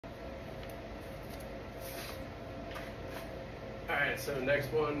Alright, so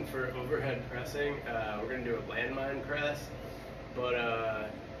next one for overhead pressing, we're going to do a landmine press, but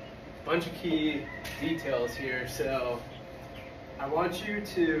bunch of key details here. So I want you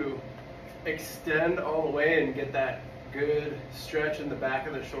to extend all the way and get that good stretch in the back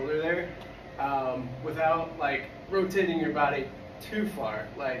of the shoulder there, without like rotating your body too far.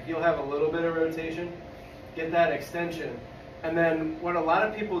 Like you'll have a little bit of rotation, get that extension. And then what a lot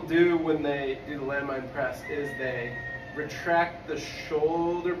of people do when they do the landmine press is they retract the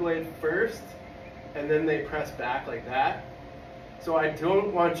shoulder blade first and then they press back like that. So I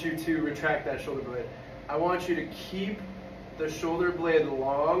don't want you to retract that shoulder blade. I want you to keep the shoulder blade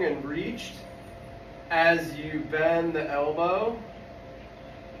long and reached as you bend the elbow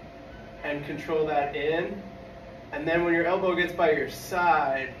and control that in. And then when your elbow gets by your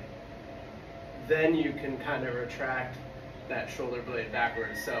side, then you can kind of retract that shoulder blade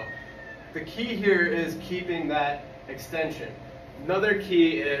backwards. So the key here is keeping that extension. Another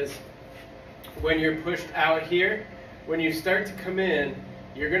key is when you're pushed out here, when you start to come in,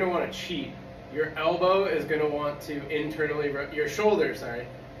 you're going to want to cheat. Your elbow is going to want to internally, your shoulder, sorry,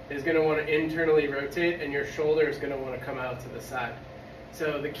 is going to want to internally rotate, and your shoulder is going to want to come out to the side.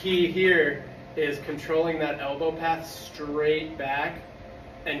 So the key here is controlling that elbow path straight back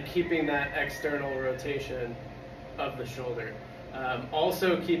and keeping that external rotation of the shoulder.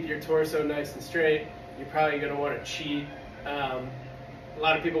 Also keep your torso nice and straight. You're probably going to want to cheat. A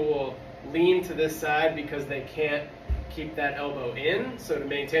lot of people will lean to this side because they can't keep that elbow in. So to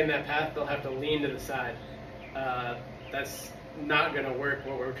maintain that path, they'll have to lean to the side. That's not going to work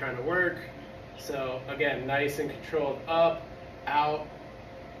what we're trying to work. So again, nice and controlled up, out,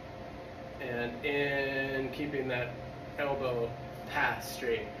 and in, keeping that elbow path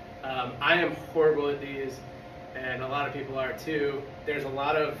straight. I am horrible at these, and a lot of people are too. There's a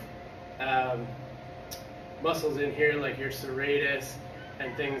lot of muscles in here like your serratus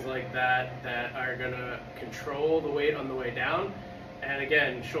and things like that that are going to control the weight on the way down. And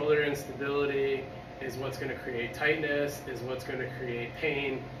again, shoulder instability is what's going to create tightness, is what's going to create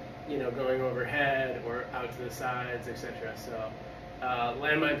pain, you know, going overhead or out to the sides, etc. So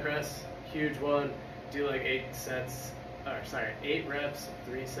landmine press, huge one. Do like 8 reps,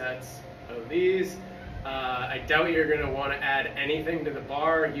 3 sets of these. I doubt you're going to want to add anything to the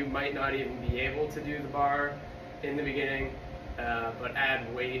bar. You might not even be able to do the bar in the beginning, but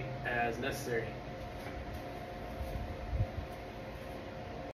add weight as necessary.